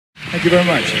Thank you very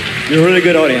much. You're a really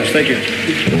good audience. Thank you.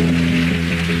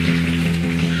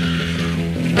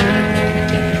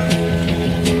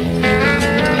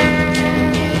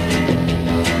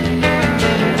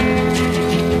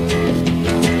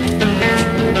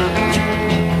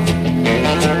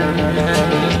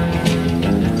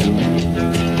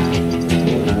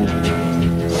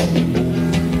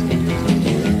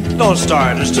 Don't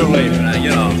start, it's too late for that,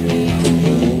 you know.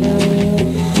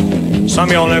 Some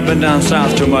of y'all never been down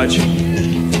south too much.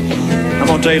 I'm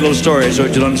gonna tell you a little story so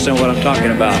you'll understand what I'm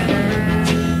talking about.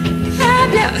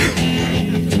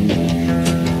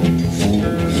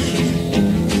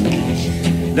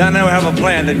 Down there we have a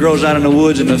plant that grows out in the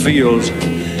woods and the fields.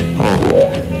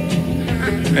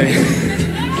 Hey.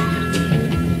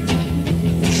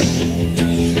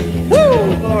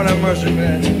 Woo! Lord have mercy,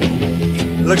 man.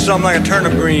 It looks something like a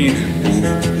turnip green.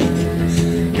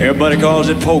 Everybody calls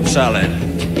it Polk salad.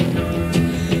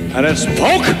 And it's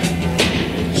Polk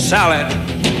salad.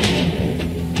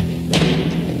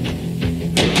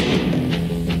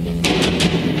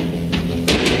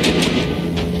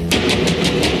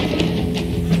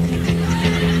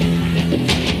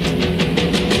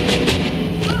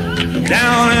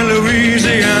 Down in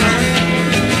Louisiana,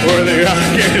 where the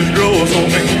alligators grow so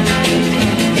many,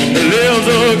 there lives a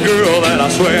girl that I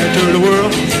swear to the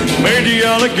world made the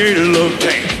alligator look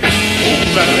tame. Oh,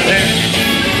 Saturday.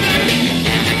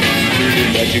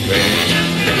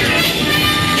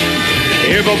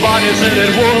 Everybody said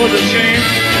it was a shame,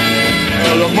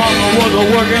 well, the mama was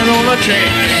working on a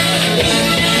chain.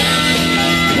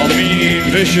 A mean,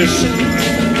 vicious,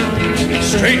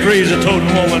 straight razor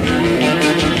toting woman.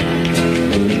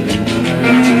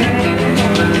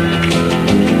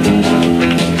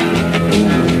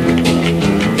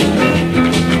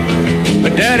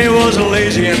 But Daddy was a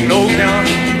lazy and no count,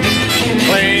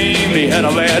 claimed he had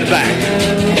a bad back.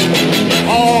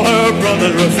 All her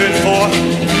brothers were fit for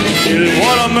eating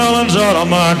watermelons out of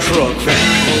my truck.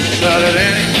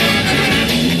 Saturday.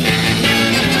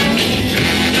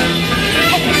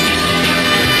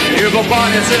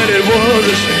 Everybody said it was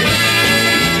a shame,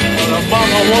 but the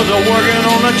mama was working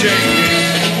on a chain.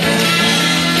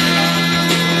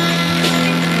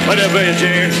 Whatever it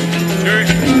is,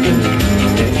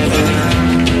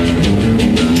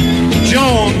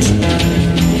 Jones.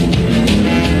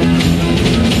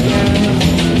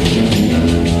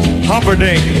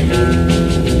 Humperdinck.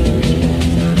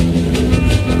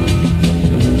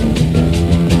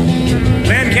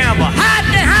 Van Campbell. Hot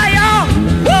the high, y'all.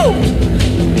 Woo!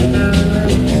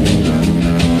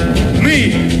 Me.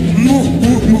 Moo,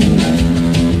 moo, moo.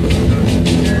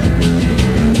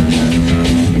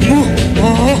 Moo.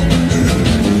 Oh.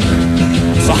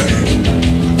 Sorry.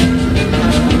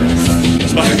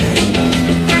 Sorry.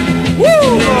 Woo!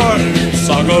 Lord.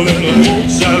 Suck a little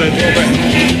salad, baby.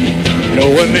 No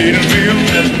one need a meal.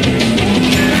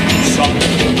 Suck.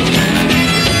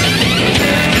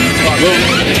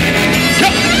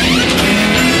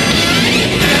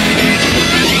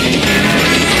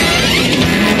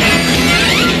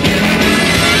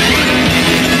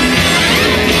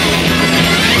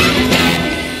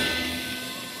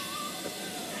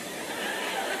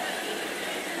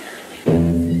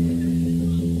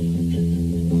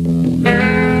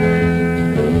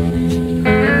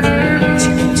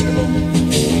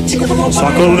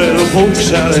 Suck a little Polk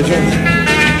salad,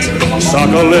 suck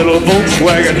a little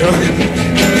Volkswagen,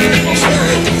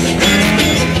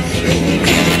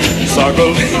 suck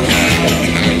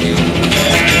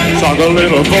a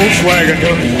little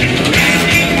Volkswagen.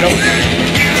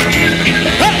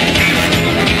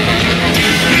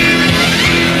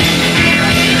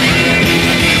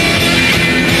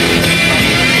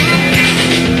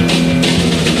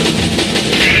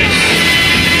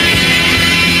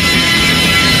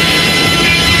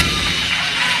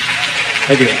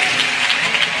 Thank you.